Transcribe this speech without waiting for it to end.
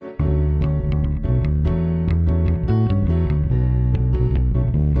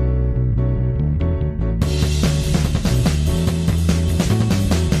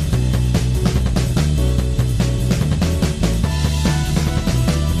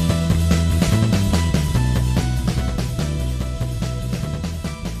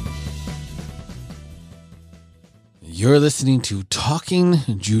You're listening to Talking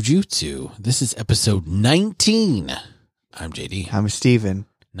Jujutsu. This is episode 19. I'm JD. I'm Steven.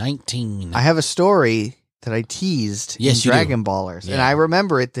 19. I have a story that I teased in Dragon Ballers, and I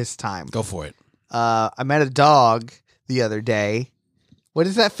remember it this time. Go for it. I met a dog the other day. What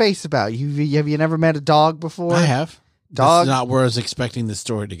is that face about? Have you never met a dog before? I have. Dog. That's not where I was expecting the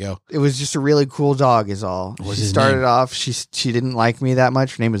story to go. It was just a really cool dog is all. What's She his started name? off, she didn't like me that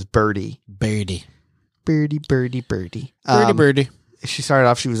much. Her name was Birdie. Birdie. Birdie. Birdie. She started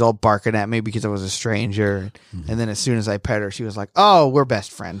off, she was all barking at me because I was a stranger. And then as soon as I pet her, she was like, oh, we're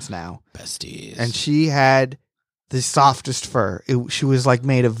best friends now. Besties. And she had the softest fur. She was like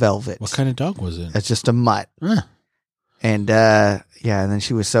made of velvet. What kind of dog was it? It's just a mutt. Huh. And and then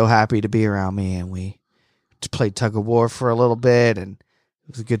she was so happy to be around me, and we played tug of war for a little bit, and it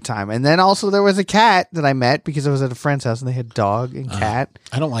was a good time. And then also there was a cat that I met because I was at a friend's house, and they had dog and cat.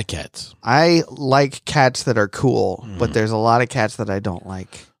 I don't like cats. I like cats that are cool, but there's a lot of cats that I don't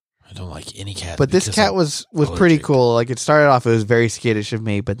like. I don't like any cat. But this cat was pretty cool. Like, it started off, it was very skittish of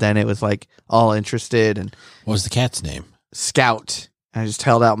me, but then it was like all interested. And what was the cat's name? Scout. And I just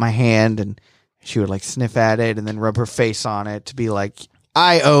held out my hand, and she would like sniff at it and then rub her face on it to be like,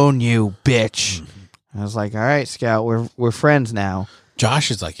 I own you, bitch. I was like, all right, Scout, we're friends now.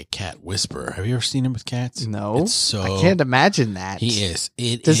 Josh is like a cat whisperer. Have you ever seen him with cats? No. It's I can't imagine that. He is.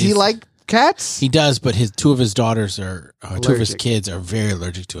 Does he like cats? He does, but two of his daughters are, two of his kids are very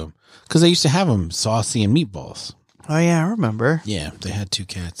allergic to him. Because they used to have him saucy and meatballs. Oh, yeah, I remember. Yeah, they had two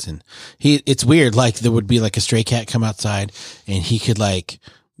cats. And it's weird. Like, there would be like a stray cat come outside, and he could like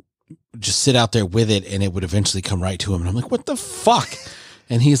just sit out there with it, and it would eventually come right to him. And I'm like, what the fuck?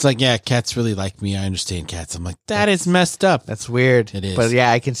 And he's like, yeah, cats really like me. I understand cats. I'm like, that is messed up. That's weird. It is. But yeah,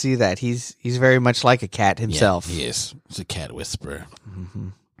 I can see that. He's very much like a cat himself. Yeah, he is. He's a cat whisperer.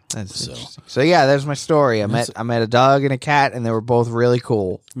 That's interesting. So yeah, there's my story. I met a dog and a cat, and they were both really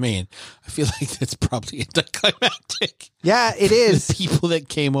cool. Man, I feel like that's probably anticlimactic. Yeah, it is. The people that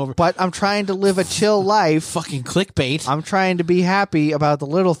came over. But I'm trying to live a chill life. Fucking clickbait. I'm trying to be happy about the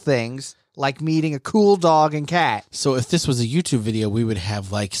little things, like meeting a cool dog and cat. So if this was a YouTube video, we would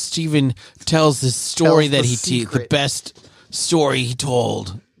have like Steven tells this story that the best story he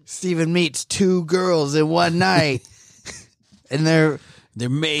told. Steven meets two girls in one night, and there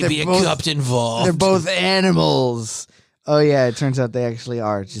may be a cup involved. They're both animals. Oh yeah, it turns out they actually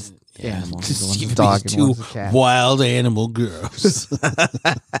are just animals. One's a dog and one's a cat. Wild animal girls.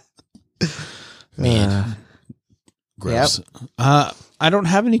 Man, gross. Yep. I don't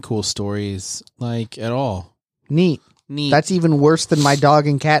have any cool stories, like, at all. Neat. That's even worse than my dog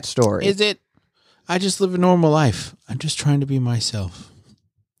and cat story. Is it? I just live a normal life. I'm just trying to be myself.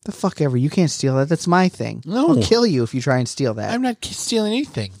 The fuck ever. You can't steal that. That's my thing. No. I'll kill you if you try and steal that. I'm not stealing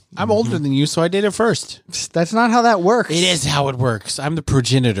anything. I'm older than you, so I did it first. That's not how that works. It is how it works. I'm the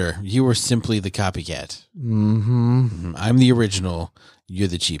progenitor. You were simply the copycat. I'm the original. You're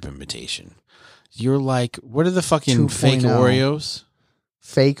the cheap imitation. You're like, what are the fucking 2.0. fake Oreos?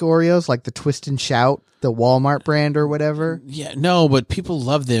 Fake Oreos, like the Twist and Shout, the Walmart brand or whatever? Yeah, no, but people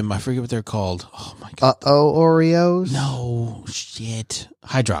love them. I forget what they're called. Oh, my God. Uh-oh, Oreos? No, shit.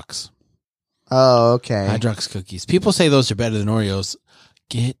 Hydrox. Oh, okay. Hydrox cookies. People say those are better than Oreos.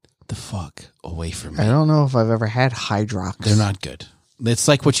 Get the fuck away from me. I don't know if I've ever had Hydrox. They're not good. It's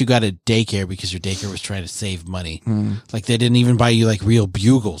like what you got at daycare because your daycare was trying to save money. Like, they didn't even buy you like real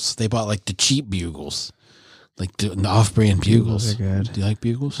bugles. They bought like the cheap bugles. Like the off-brand bugles. Are good. Do you like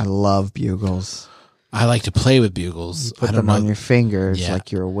bugles? I love bugles. I like to play with bugles. You put I don't them know. on your fingers Yeah.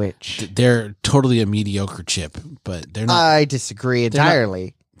 like you're a witch. They're totally a mediocre chip, but they're not. I disagree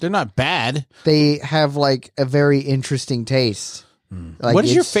entirely. They're not bad. They have like a very interesting taste. Like, What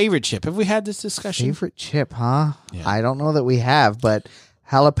is your it's- favorite chip? Have we had this discussion? favorite chip, huh? Yeah. I don't know that we have, but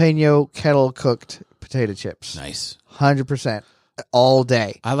jalapeno kettle cooked potato chips. Nice. 100% all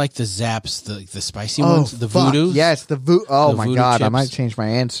day. I like the Zaps, the spicy ones, the fuck. Voodoos. Yes, Oh The my Voodoo God, I chips. might change my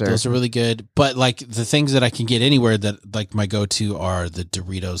answer. Those are really good. But like the things that I can get anywhere that like my go-to are the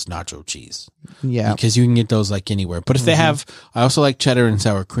Doritos nacho cheese. Yeah. Because you can get those like anywhere. But if they have, I also like cheddar and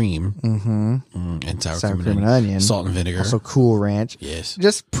sour cream. And sour cream and onion. Salt and vinegar. Also Cool Ranch. Yes.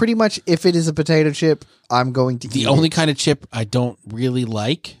 Just pretty much if it is a potato chip, I'm going to eat The only kind of chip I don't really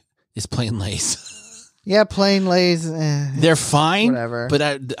like is plain Lay's. Yeah, plain Lay's. They're fine. Whatever. But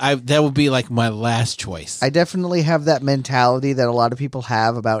I that would be like my last choice. I definitely have that mentality that a lot of people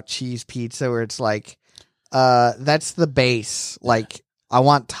have about cheese pizza where it's like, that's the base. Like, I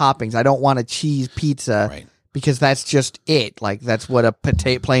want toppings. I don't want a cheese pizza Right. because that's just it. Like that's what a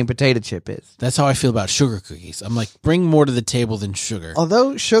plain potato chip is. That's how I feel about sugar cookies. I'm like, bring more to the table than sugar.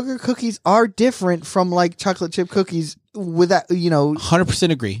 Although sugar cookies are different from like chocolate chip cookies without,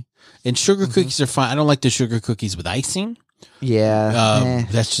 100% agree. And sugar cookies are fine. I don't like the sugar cookies with icing. Yeah.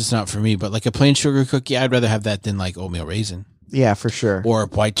 That's just not for me. But like a plain sugar cookie, I'd rather have that than like oatmeal raisin. Yeah, for sure. Or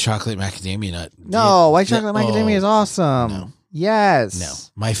white chocolate macadamia nut. No, white chocolate macadamia is awesome. No. Yes. No.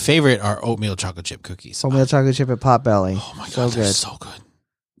 My favorite are oatmeal chocolate chip cookies. Oatmeal chocolate chip at Potbelly. Oh my God, so they're good. so good.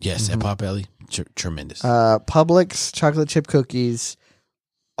 Yes, at Potbelly. Tremendous. Publix chocolate chip cookies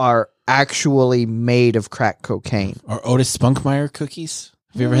are actually made of crack cocaine. Or Otis Spunkmeyer cookies.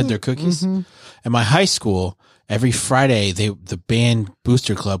 Have you ever had their cookies? Mhm. At my high school, every Friday, the band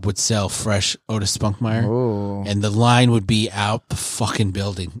Booster Club would sell fresh Otis Spunkmeyer. Oh. And the line would be out the fucking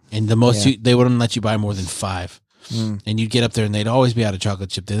building. And the most they wouldn't let you buy more than 5. And you'd get up there and they'd always be out of chocolate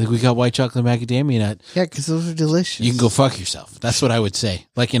chip. They're like, we got white chocolate macadamia nut. Yeah, because those are delicious. You can go fuck yourself. That's what I would say.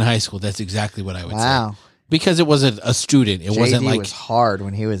 Like in high school, that's exactly what I would say. Wow. Because it was a student. It wasn't JD like. was hard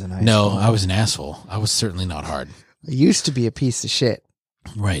when he was in high No, school. I was an asshole. I was certainly not hard. I used to be a piece of shit.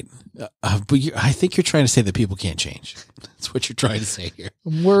 Right. But I think you're trying to say that people can't change. That's what you're trying to say here.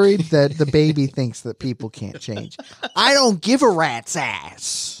 I'm worried that the baby thinks that people can't change. I don't give a rat's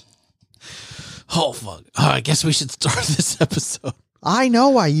ass. Oh, fuck. I guess we should start this episode. I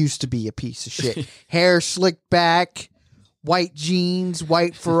know I used to be a piece of shit. Hair slicked back, white jeans,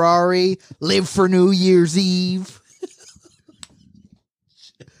 white Ferrari, live for New Year's Eve,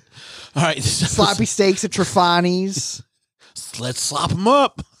 All right. sloppy steaks at Trefani's. Let's slop them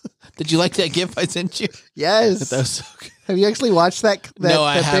up. Did you like that GIF I sent you? Yes. That was so good. Have you actually watched that? No,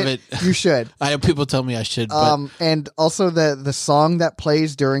 I bit? haven't. You should. I have people tell me I should, but And also the song that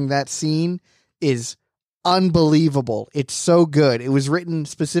plays during that scene is unbelievable. It's so good. It was written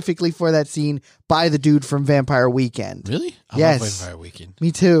specifically for that scene by the dude from Vampire Weekend. really? I Yes. love Vampire Weekend.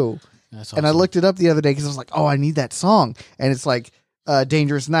 Me too. That's And I awesome. looked it up the other day because I was like, oh, I need that song. And it's like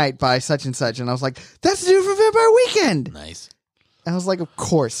Dangerous Night by such and such. And I was like, that's the dude from Vampire Weekend. Nice. And I was like, of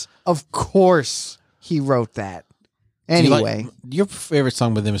course he wrote that. Do you like- Anyway, your favorite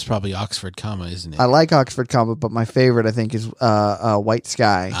song with them is probably Oxford Comma, isn't it? I like Oxford Comma, but my favorite, I think, is White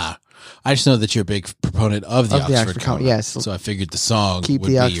Sky. I just know that you're a big proponent of the Oxford Comma. Yes. So I figured the song Keep would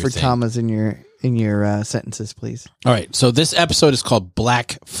the be your Oxford thing. commas in your sentences, please. All right. So this episode is called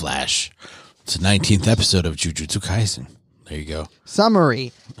Black Flash. It's the 19th episode of Jujutsu Kaisen. There you go.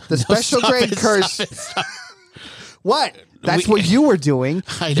 Summary: the special stop grade it, curse. stop What? That's We- what you were doing.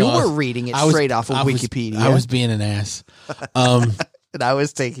 I You know. were reading it straight off of Wikipedia. I was being an ass. and I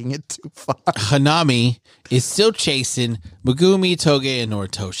was taking it too far. Hanami is still chasing Megumi, Toge, and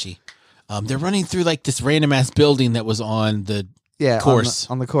Noritoshi. They're running through like this random ass building that was on the course.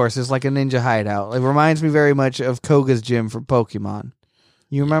 on the course. It's like a ninja hideout. It reminds me very much of Koga's gym from Pokemon.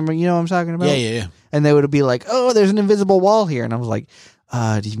 You remember? You know what I'm talking about? Yeah. And they would be like, "Oh, there's an invisible wall here," and I was like,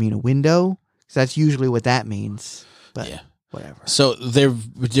 "Do you mean a window?" Because that's usually what that means. But Yeah. whatever. So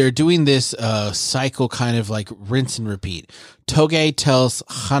they're doing this cycle, kind of like rinse and repeat. Toge tells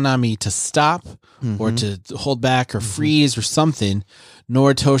Hanami to stop or to hold back or freeze or something.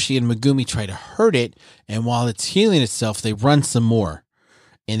 Noritoshi and Megumi try to hurt it, and while it's healing itself, they run some more,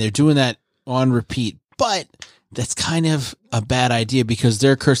 and they're doing that on repeat. But that's kind of a bad idea because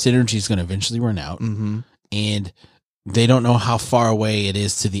their cursed energy is going to eventually run out, and they don't know how far away it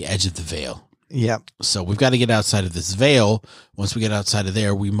is to the edge of the veil. Yep. So we've got to get outside of this veil. Once we get outside of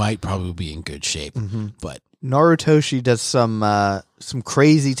there, we might probably be in good shape. But Noritoshi does some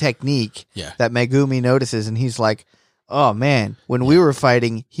crazy technique Yeah. that Megumi notices, and he's like, "Oh man, when we were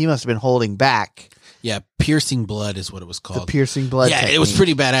fighting, he must have been holding back yeah, piercing blood is what it was the called. piercing blood." Yeah, technique. it was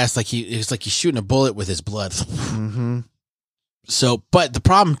pretty badass. It was like he's shooting a bullet with his blood. Mm-hmm. So, but the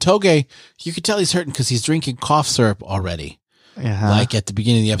problem, Toge, you could tell he's hurting because he's drinking cough syrup already. Uh-huh. Like at the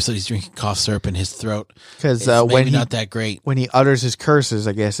beginning of the episode, he's drinking cough syrup in his throat. Because It's when maybe he not that great. when he utters his curses,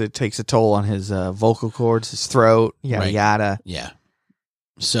 I guess it takes a toll on his vocal cords, his throat, yada Right. yada, Yeah.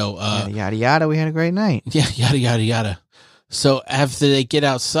 So, yada yada yada. We had a great night. yeah, yada, yada, yada. So after they get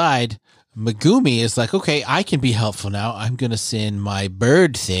outside, Megumi is like, okay, I can be helpful now. I'm going to send my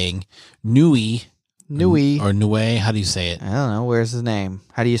bird thing, Nui. Nui. Or Nue. How do you say it? I don't know. Where's his name?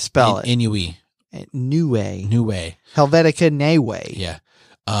 How do you spell it? Inui. Nue. Nue. Helvetica Newe. Yeah.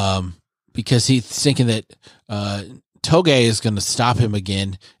 Because he's thinking that Toge is going to stop him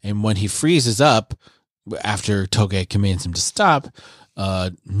again. And when he freezes up, after Toge commands him to stop,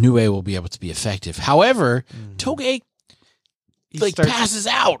 Nue will be able to be effective. However, Toge He starts passes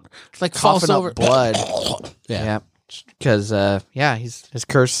out, like falls coughing up over. blood. Yeah. Yeah. Because, his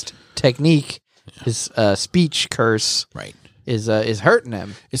cursed technique speech curse Right. is hurting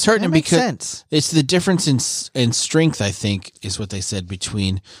him. It's hurting That him makes because sense. it's the difference in strength, I think, is what they said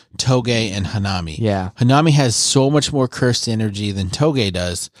between Toge and Hanami. Yeah. Hanami has so much more cursed energy than Toge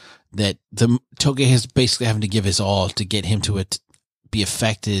does that the Toge is basically having to give his all to get him to be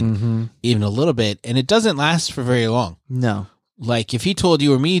affected even a little bit, and it doesn't last for very long. No, Like if he told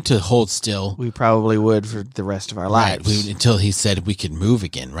you or me to hold still, we probably would for the rest of our lives. until he said we could move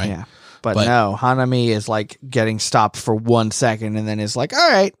again, right? Yeah. But no, Hanami is like getting stopped for 1 second and then is like, all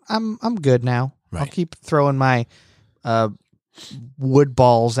right, I'm good now. I'll Right. keep throwing my wood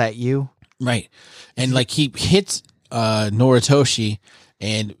balls at you. Right. And like he hits Noritoshi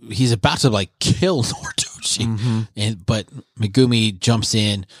and he's about to like kill Noritoshi. But Megumi jumps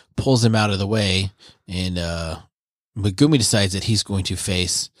in, pulls him out of the way, and Megumi decides that he's going to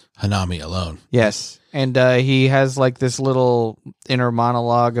face Hanami alone. Yes. And he has like this little inner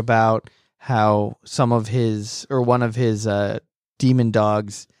monologue about how one of his demon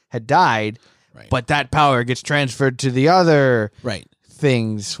dogs had died, Right. but that power gets transferred to the other Right.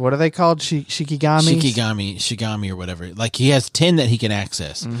 things. What are they called? Shigami or whatever. Like he has 10 that he can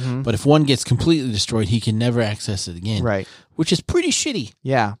access. But if one gets completely destroyed, he can never access it again. Right. Which is pretty shitty.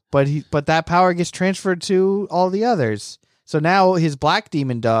 Yeah, but that power gets transferred to all the others. So now his black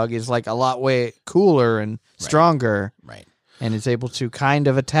demon dog is like a lot way cooler and stronger, Right. and is able to kind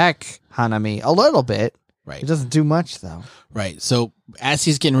of attack Hanami a little bit. Right. It doesn't do much though. Right. So as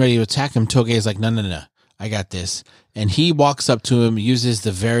he's getting ready to attack him, Toge is like, no, I got this. And he walks up to him, uses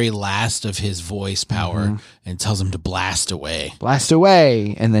the very last of his voice power, and tells him to blast away. Blast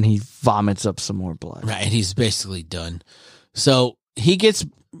away, and then he vomits up some more blood. Right. And he's basically done. So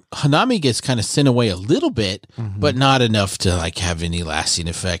Hanami gets kind of sent away a little bit, but not enough to like have any lasting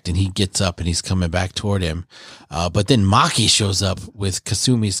effect. And he gets up and he's coming back toward him. But then Maki shows up with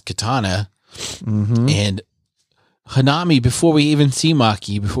Kasumi's katana, and Hanami, before we even see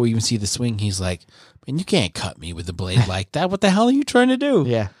Maki, before we even see the swing, he's like, man, you can't cut me with a blade like that. What the hell are you trying to do?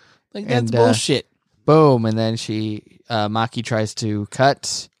 Yeah. Like, that's And, bullshit. Boom, and then Maki tries to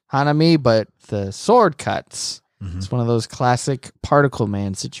cut Hanami, but the sword cuts. It's one of those classic Particle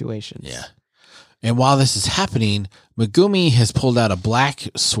Man situations. Yeah. And while this is happening, Megumi has pulled out a black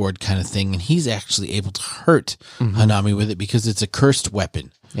sword kind of thing, and he's actually able to hurt Hanami with it because it's a cursed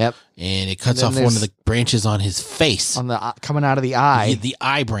weapon. Yep. And it cuts And off then one of the branches on his face. On the coming out of the eye. The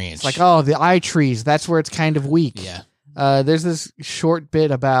eye branch. It's like, oh, the eye trees. That's where it's kind of weak. Yeah. There's this short bit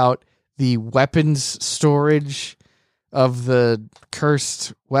about the weapons storage of the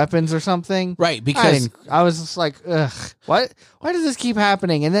cursed weapons or something. Right, because I was just like, ugh, what? Why does this keep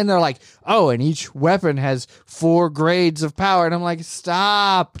happening? And then they're like, oh, and each weapon has 4 grades of power. And I'm like,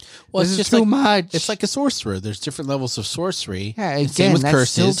 stop. well, This it's is just too like, much. It's like a sorcerer. There's different levels of sorcery. yeah, And same again, with that's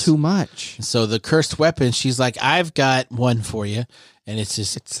curses. still too much. So the cursed weapon, she's like, I've got one for you. And it's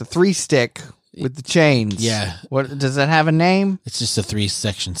just It's a 3-stick with the chains. Yeah. What does that have a name? It's just a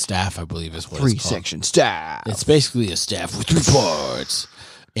 3-section staff, I believe is what it's called. 3-section staff. It's basically a staff with 3 parts.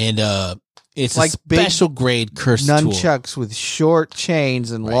 And it's like a special grade curse tool. nunchucks with short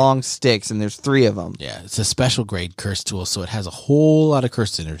chains and long sticks, and there's 3 of them. Yeah, it's a special grade curse tool, so it has a whole lot of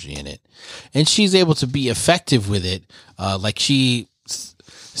curse energy in it. And she's able to be effective with it. Like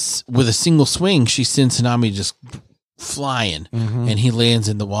with a single swing, she sends Hanami just flying, and he lands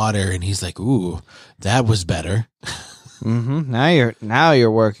in the water, and he's like, ooh, that was better. Now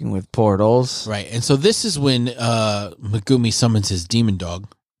you're working with portals. Right. And so this is when Megumi summons his demon dog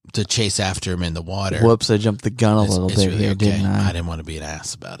to chase after him in the water. Whoops, I jumped the gun a little It's bit really here, okay. didn't I? I didn't want to be an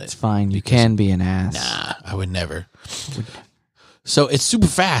ass about it. It's fine. You because- can be an ass. Nah, I would never. So it's super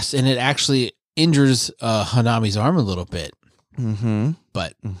fast, and it actually injures Hanami's arm a little bit.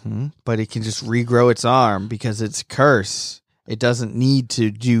 But But it can just regrow its arm because it's a curse. It doesn't need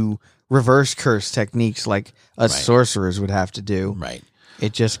to do reverse curse techniques like us sorcerers would have to do. right,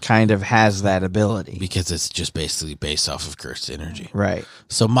 It just kind of has that ability. because it's just basically based off of cursed energy. Right.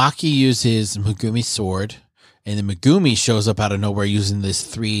 So Maki uses Megumi's sword, and then Megumi shows up out of nowhere using this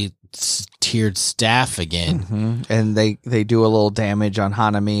 3-tiered staff again. And they do a little damage on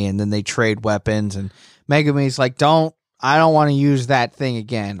Hanami, and then they trade weapons, and Megumi's like, I don't want to use that thing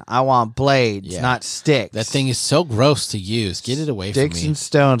again. I want blades, Yeah. not sticks. That thing is so gross to use. Get it away Sticks from me. and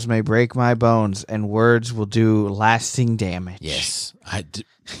stones may break my bones, and words will do lasting damage. Yes.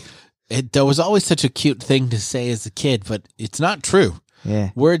 That was always such a cute thing to say as a kid, but it's not true. Yeah.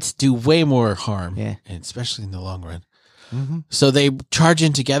 Words do way more harm, Yeah. and especially in the long run. So they charge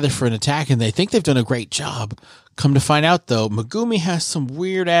in together for an attack, and they think they've done a great job. Come to find out, though, Megumi has some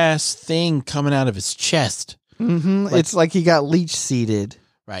weird-ass thing coming out of his chest. It's like he got leech seeded.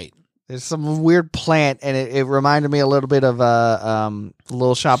 Right. There's some weird plant, and it reminded me a little bit of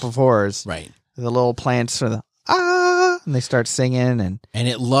Little Shop of Horrors. Right. The little plants are and they start singing, and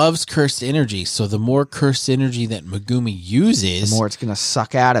it loves cursed energy. So the more cursed energy that Megumi uses, the more it's going to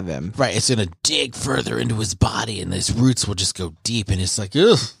suck out of him. Right. It's going to dig further into his body, and his roots will just go deep. And it's like,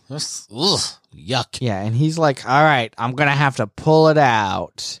 ugh, yuck. Yeah, and he's like, all right, I'm going to have to pull it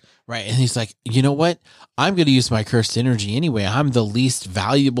out. Right. And he's like, you know what? I'm going to use my cursed energy anyway. I'm the least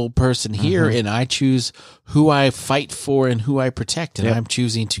valuable person here, and I choose who I fight for and who I protect. And I'm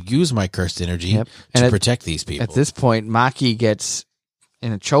choosing to use my cursed energy to protect these people. At this point, Maki gets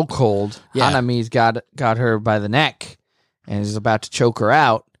in a chokehold. Yeah. Hanami's got her by the neck and is about to choke her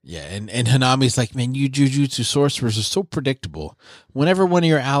out. Yeah, and Hanami's like, man, you jujutsu sorcerers are so predictable. Whenever one of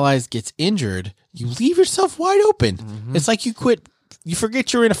your allies gets injured, you leave yourself wide open. It's like you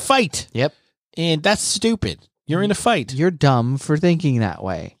forget you're in a fight. Yep. And that's stupid. You're in a fight. You're dumb for thinking that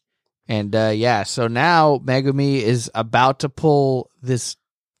way. And so now Megumi is about to pull this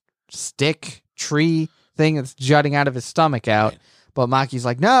tree thing that's jutting out of his stomach out. Right. But Maki's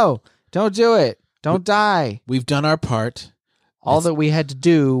like, no, don't do it. Don't die. We've done our part. All that we had to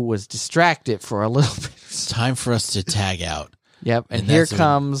do was distract it for a little bit. It's time for us to tag out. Yep. And here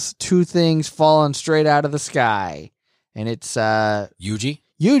comes two things falling straight out of the sky. And it's Yuji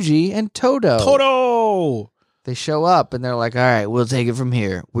and Todo. Todo! They show up and they're like, all right, we'll take it from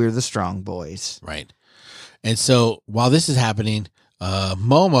here. We're the strong boys. Right. And so while this is happening,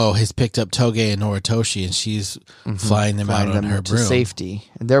 Momo has picked up Toge and Noritoshi, and she's flying them out on her to broom. Safety.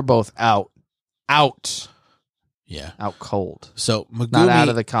 And they're both out. Yeah. Out cold. So Megumi, not out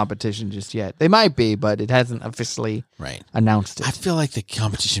of the competition just yet. They might be, but it hasn't officially announced it. I feel like the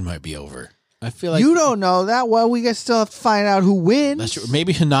competition might be over. I feel like you don't know that. Well, we still have to find out who wins. That's true.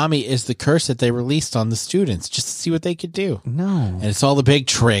 Maybe Hanami is the curse that they released on the students just to see what they could do. No. And it's all the big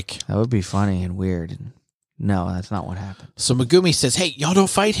trick. That would be funny and weird. No, that's not what happened. So Megumi says, hey, y'all don't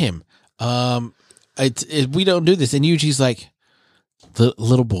fight him. We don't do this. And Yuji's like,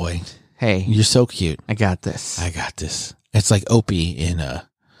 little boy. Hey. You're so cute. I got this. It's like Opie in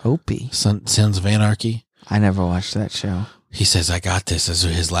Opie? Sons of Anarchy. I never watched that show. He says, I got this. Those are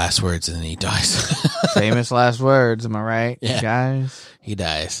his last words, and then he dies. Famous last words, am I right? Yeah. Guys? He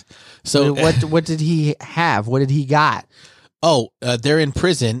dies. So what did he have? What did he got? They're in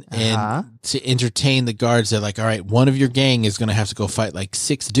prison, and to entertain the guards, they're like, all right, one of your gang is going to have to go fight like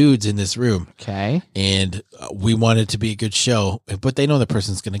 6 dudes in this room. Okay. And we want it to be a good show, but they know the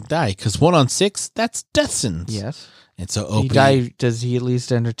person's going to die because 1 on 6, that's death sentence. Yes. And so Opie, does he at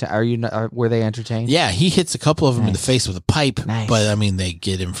least entertain? Were they entertained? Yeah, he hits a couple of them in the face with a pipe, Nice. but I mean, they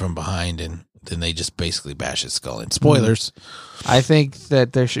get him from behind, and then they just basically bash his skull in. Spoilers. I think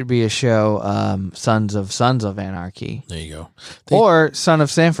that there should be a show, Sons of Anarchy. There you go. Or Son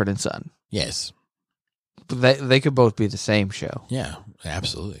of Sanford and Son. Yes. They could both be the same show. Yeah,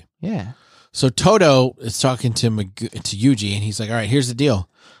 absolutely. Yeah. So Todo is talking to Yuji, and he's like, all right, here's the deal.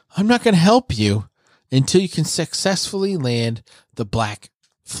 I'm not going to help you until you can successfully land the Black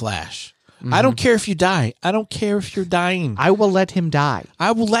Flash. I don't care if you die. I don't care if you're dying. I will let him die.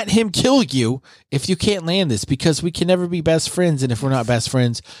 I will let him kill you if you can't land this, because we can never be best friends. And if we're not best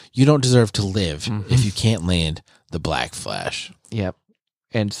friends, you don't deserve to live if you can't land the Black Flash. Yep.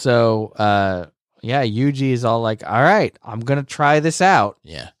 And so, Yuji is all like, all right, I'm going to try this out.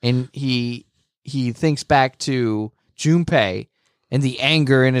 Yeah. And he thinks back to Junpei and the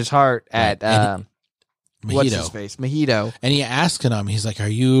anger in his heart at Mahito. What's his face? Mahito. And he asks him, he's like, Are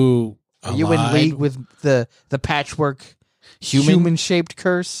you in league with the patchwork human-shaped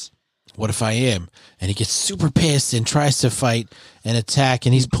curse? What if I am? And he gets super pissed and tries to fight and attack.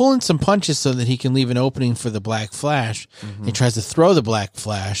 And he's pulling some punches so that he can leave an opening for the Black Flash. He tries to throw the Black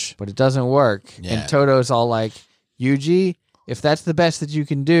Flash. But it doesn't work. Yeah. And Todo's all like, Yuji, if that's the best that you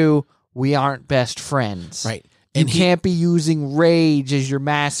can do, we aren't best friends. Right. And you can't be using rage as your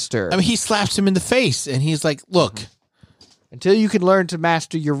master. I mean, he slaps him in the face, and he's like, look. Until you can learn to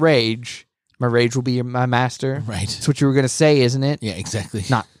master your rage, my rage will be my master. Right. That's what you were going to say, isn't it? Yeah, exactly.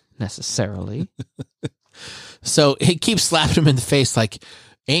 Not necessarily. So he keeps slapping him in the face like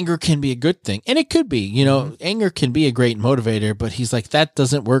anger can be a good thing. And it could be. Anger can be a great motivator, but he's like, that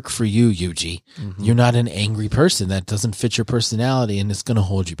doesn't work for you, Yuji. You're not an angry person. That doesn't fit your personality, and it's going to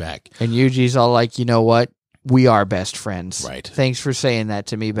hold you back. And Yuji's all like, you know what? We are best friends. Right. Thanks for saying that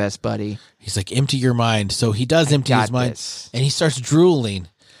to me, best buddy. He's like, empty your mind. So he does empty his mind, and he starts drooling.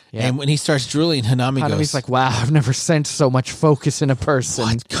 Yeah. And when he starts drooling, Hanami's goes, like, wow, I've never sensed so much focus in a person.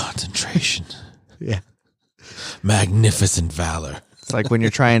 What concentration. Yeah. Magnificent valor. It's like when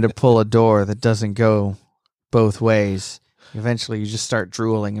you're trying to pull a door that doesn't go both ways. Eventually, you just start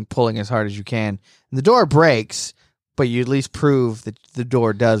drooling and pulling as hard as you can. And the door breaks, but you at least prove that the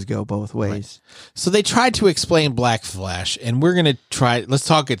door does go both ways. Right. So they tried to explain Black Flash, and we're going to try. Let's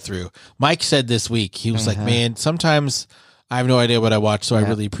talk it through. Mike said this week, he was like, man, sometimes I have no idea what I watch, so I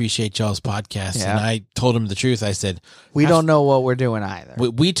really appreciate y'all's podcast. And I told him the truth. I said, we don't know what we're doing either.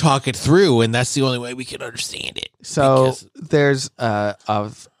 We talk it through, and that's the only way we can understand it. So there's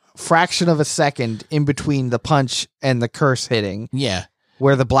a fraction of a second in between the punch and the curse hitting. Yeah.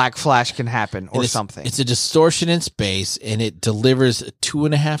 Where the Black Flash can happen or something. It's a distortion in space, and it delivers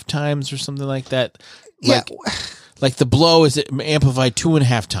 2.5 times or something like that. Like the blow is amplified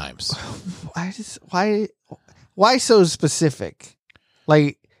 2.5 times. Why so specific?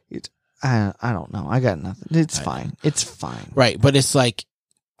 Like, I don't know. I got nothing. It's fine. It's fine. Right, but it's like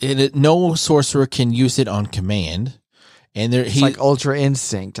no sorcerer can use it on command, and it's like Ultra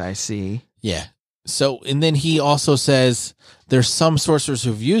Instinct. I see. Yeah. So, and then he also says there's some sorcerers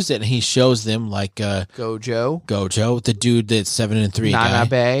who've used it, and he shows them like Gojo, the dude that's 7 and 3 guy.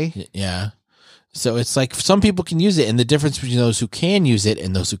 Nanabe. Yeah. So it's like some people can use it, and the difference between those who can use it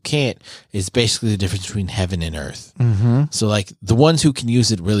and those who can't is basically the difference between heaven and earth. Mm-hmm. So like the ones who can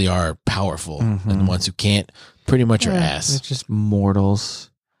use it really are powerful, and the ones who can't pretty much are ass. They're just mortals,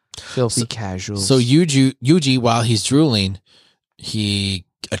 filthy casuals. So Yuji, while he's drooling, he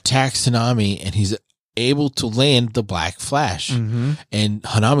attacks Hanami, and he's able to land the Black Flash. Mm-hmm. And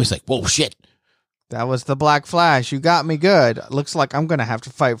Hanami's like, whoa, shit. That was the Black Flash. You got me good. Looks like I'm going to have to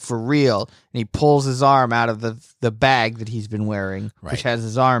fight for real. And he pulls his arm out of the bag that he's been wearing, which has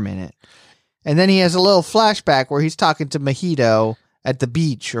his arm in it. And then he has a little flashback where he's talking to Mahito at the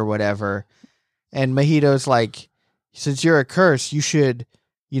beach or whatever. And Mahito's like, since you're a curse, you should,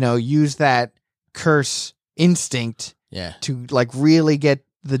 use that curse instinct to like really get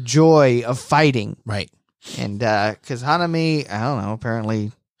the joy of fighting. Right. And because Hanami, I don't know,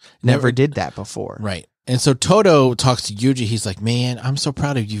 apparently never did that before. Right. And so Todo talks to Yuji. He's like, man, I'm so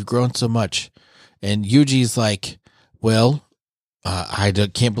proud of you. You've grown so much. And Yuji's like, well, I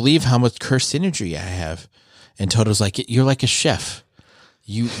can't believe how much cursed energy I have. And Todo's like, you're like a chef.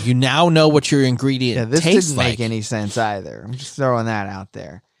 You now know what your ingredient this tastes didn't like. Make any sense either. I'm just throwing that out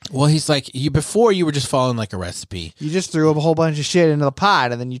there. Well, he's like, before you were just following like a recipe. You just threw a whole bunch of shit into the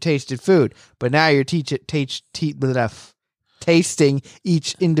pot and then you tasted food. But now you're tasting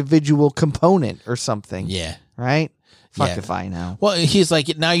each individual component or something. Yeah. Right? Fuck if I know. Well, he's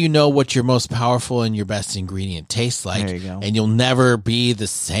like, now you know what your most powerful and your best ingredient tastes like. There you go. And you'll never be the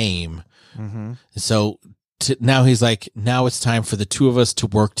same. Mm-hmm. So now he's like, now it's time for the two of us to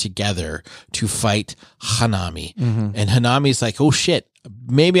work together to fight Hanami. Mm-hmm. And Hanami's like, oh shit,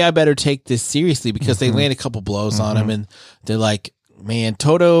 maybe I better take this seriously, because they land a couple blows on him, and they're like, man,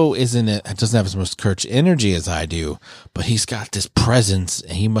 Todo doesn't have as much cursed energy as I do, but he's got this presence,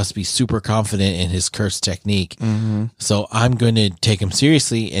 and he must be super confident in his curse technique. Mm-hmm. So I'm going to take him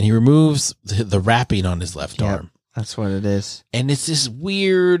seriously, and he removes the wrapping on his left arm. That's what it is. And it's this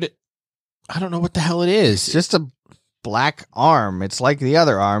weird, I don't know what the hell it is. It's just a black arm. It's like the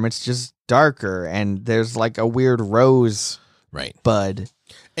other arm. It's just darker, and there's like a weird rose bud.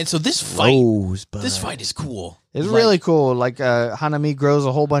 And so this fight is cool. It's really cool. Like Hanami grows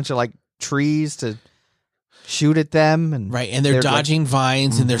a whole bunch of like trees to shoot at them, and and they're dodging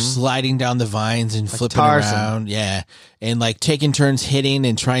vines, and they're sliding down the vines and flipping around, and like taking turns hitting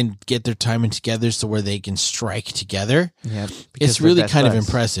and trying to get their timing together so where they can strike together. It's really kind of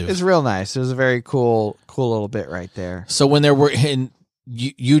impressive. It's real nice. It was a very cool little bit right there. So when they're working,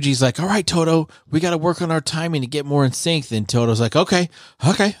 Yuji's like, all right, Todo, we got to work on our timing to get more in sync. Then Todo's like, okay,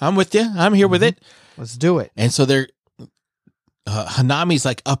 I'm with you. I'm here with it. Let's do it. And so they're Hanami's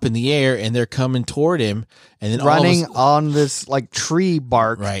like up in the air, and they're coming toward him, and then running on this like tree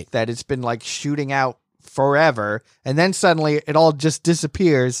bark that it's been like shooting out forever, and then suddenly it all just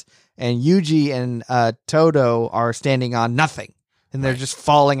disappears, and Yuji and Todo are standing on nothing, and they're just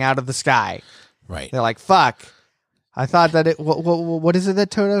falling out of the sky. They're like, fuck. I thought that what is it that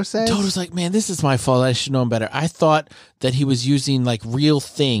Todo says? Todo's like, man, this is my fault. I should know better. I thought that he was using like real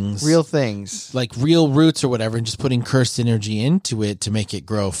things, like real roots or whatever, and just putting cursed energy into it to make it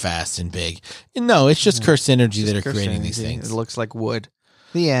grow fast and big. And no, it's just cursed energy that are creating these things. It looks like wood.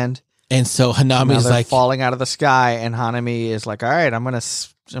 The end. And so Hanami's like falling out of the sky, and Hanami is like, all right, I'm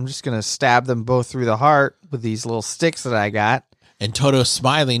just gonna stab them both through the heart with these little sticks that I got. And Todo's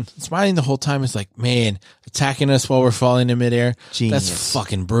smiling the whole time. It's like, man, attacking us while we're falling in midair. Genius. That's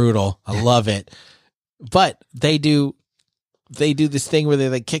fucking brutal. I love it. But they do they do this thing where they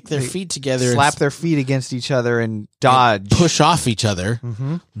like kick their feet together, slap their feet against each other and dodge, push off each other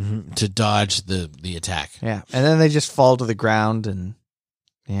Mm-hmm. to dodge the attack. Yeah, and then they just fall to the ground, and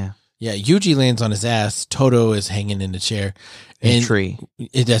yeah, Yuji lands on his ass. Toto is hanging in a chair. a tree.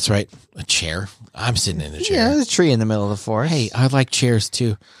 That's right, a chair. I'm sitting in a chair. Yeah, there's a tree in the middle of the forest. Hey, I like chairs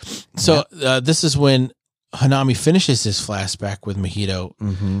too. So this is when Hanami finishes his flashback with Mahito,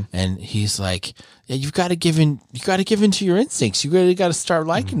 and he's like, "Yeah, you've got to give in. You got to give in to your instincts. You really got to start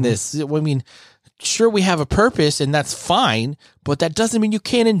liking this. I mean, sure, we have a purpose, and that's fine, but that doesn't mean you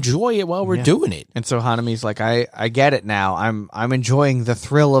can't enjoy it while we're doing it." And so Hanami's like, I get it now. I'm enjoying the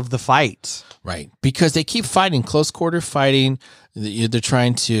thrill of the fight. Right, because they keep fighting, close quarter fighting. They're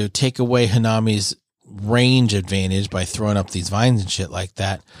trying to take away Hanami's range advantage by throwing up these vines and shit like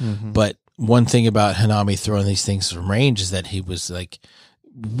that. But one thing about Hanami throwing these things from range is that he was like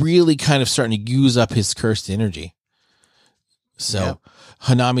really kind of starting to use up his cursed energy. So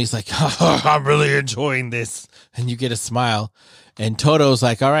Hanami's like, I'm really enjoying this. And you get a smile. And Toto's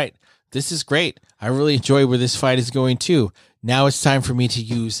like, all right, this is great. I really enjoy where this fight is going too. Now it's time for me to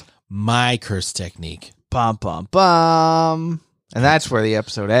use my curse technique. Bum, bum, bum. And that's where the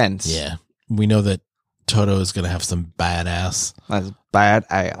episode ends. Yeah. We know that Toto is going to have some badass. That's bad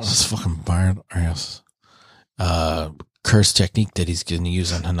ass. That's fucking badass. Curse technique that he's going to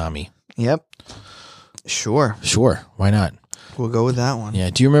use on Hanami. Yep. Sure. Why not? We'll go with that one. Yeah.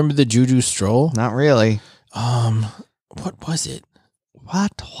 Do you remember the Juju Stroll? Not really. What was it?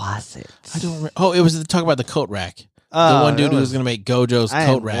 What was it? I don't remember. Oh, it was talk about the coat rack. The Oh, one dude that who was going to make Gojo's I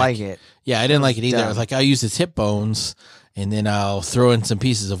coat didn't rack. like it. Yeah, I didn't like it either. dumb. I was like, I'll use his hip bones, and then I'll throw in some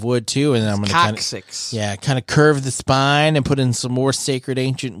pieces of wood too, and then I'm going to Coccyx. kind of curve the spine and put in some more sacred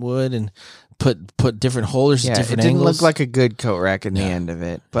ancient wood and put different holders at Yeah, it different didn't angles. look like a good coat rack in the No. end of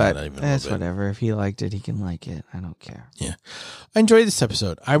it, but Not even a that's little bit. whatever. If he liked it, he can like it. I don't care. I enjoyed this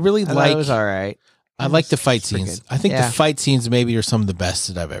episode. I really I thought like. it was all right. I like the fight It's pretty scenes. good. I think Yeah. the fight scenes maybe are some of the best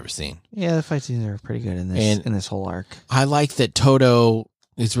that I've ever seen. Yeah, the fight scenes are pretty good in this whole arc. I like that Toto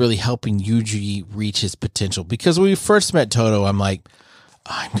is really helping Yuji reach his potential, because when we first met Toto, I'm like,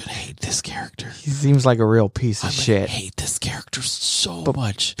 I'm gonna hate this character. He seems like a real piece of I'm gonna shit. hate this character so But-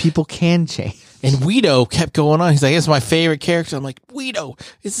 much. People can change. And Guido kept going on. He's like, "It's my favorite character." I'm like, "Guido,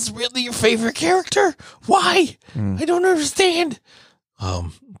 is this really your favorite character? Why? I don't understand."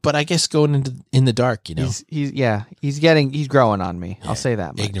 But I guess going in the dark, you know, He's growing on me. I'll say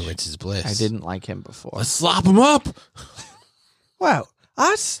that much. ignorance is bliss. I didn't like him before. Let's slop him up. Well,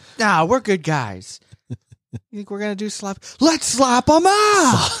 us? Nah, we're good guys. You think we're gonna do slap? Let's slap them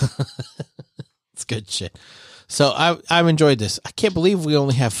up. It's good shit. So I've enjoyed this. I can't believe we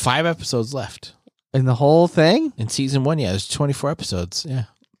only have 5 episodes left In the whole thing? in season 1. Yeah, there's 24 episodes. Yeah,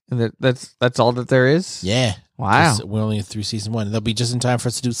 And that's all that there is? yeah. Wow. We're only through season 1. They'll be just in time for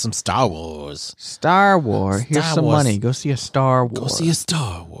us to do some Star Wars. Star Wars. Here's Star some Wars. money. Go see a Star Wars. Go see a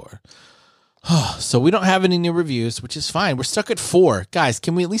Star Wars. So we don't have any new reviews, which is fine. We're stuck at 4. Guys,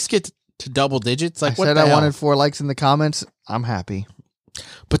 can we at least get to double digits? Like, I what said the I hell? wanted 4 likes in the comments. I'm happy.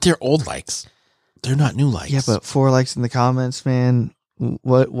 But they're old likes. They're not new likes. Yeah, but 4 likes in the comments, man.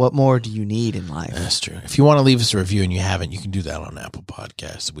 What more do you need in life? That's true. If you want to leave us a review and you haven't, you can do that on Apple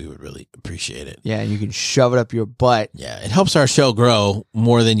Podcasts. We would really appreciate it. Yeah, you can shove it up your butt. Yeah, it helps our show grow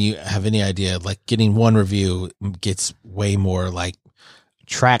more than you have any idea. Like, getting one review gets way more like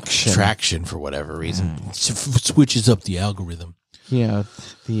traction for whatever reason. Switches up the algorithm. You know,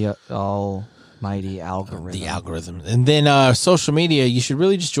 the almighty algorithm. The algorithm. And then social media, you should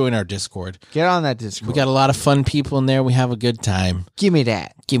really just join our Discord. Get on that Discord. We got a lot of fun people in there. We have a good time. Give me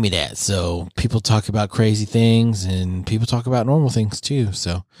that. Give me that. So people talk about crazy things and people talk about normal things too.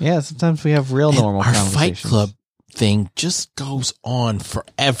 So Yeah, sometimes we have real normal our conversations. Fight Club thing just goes on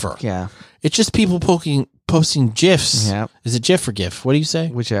forever. Yeah. It's just people posting GIFs. Yeah. Is it GIF or GIF? What do you say?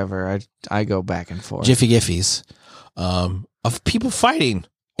 Whichever. I go back and forth. Jiffy Giffies. Of people fighting.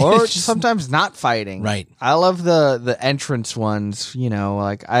 Or It's just- sometimes not fighting. Right. I love the entrance ones, you know,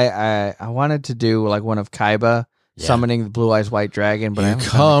 like I wanted to do like one of Kaiba Yeah. summoning the Blue Eyes White Dragon, but I Here haven't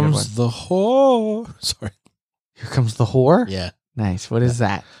found a good comes the whore. Sorry. one. Here comes the whore? Yeah. Nice. What is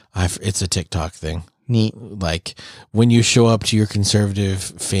that? It's a TikTok thing. Neat. Like when you show up to your conservative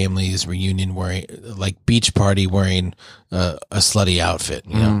family's reunion wearing, like, beach party wearing a slutty outfit,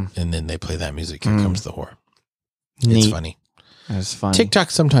 you know, and then they play that music. Here comes the whore. Neat. It's funny. That's funny.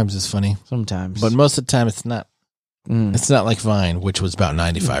 TikTok sometimes is funny, Sometimes. but most of the time it's not. Mm. It's not like Vine, which was about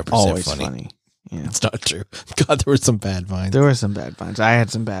 95% Always funny. funny. Yeah. It's not true. God, there were some bad Vines. There were some bad vines. I had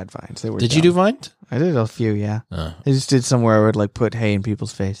some bad vines. They were Did you do dumb. Vine? I did a few, yeah. I just did somewhere I would like put hay in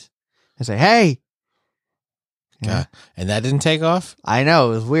people's face and say, "Hey." Yeah. And that didn't take off? I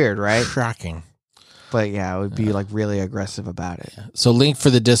know, it was weird, right? Shocking. But yeah, it would be like really aggressive about it. So link for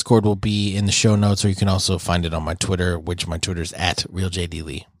the Discord will be in the show notes, or you can also find it on my Twitter, which my Twitter's at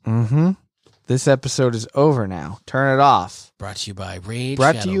RealJDLee. Mm-hmm. This episode is over now. Turn it off. Brought to you by Raid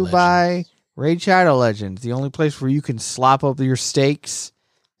Brought Shadow to you Legends. by Raid Shadow Legends, the only place where you can slop up your steaks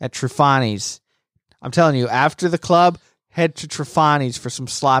at Trifani's. I'm telling you, after the club, head to Trifani's for some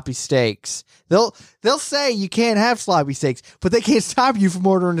sloppy steaks. They'll say you can't have sloppy steaks, but they can't stop you from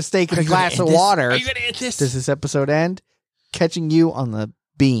ordering a steak and a glass of water. Are you going to end this? Does this episode end? Catching you on the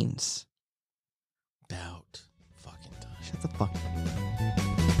beans. About fucking time. Shut the fuck up.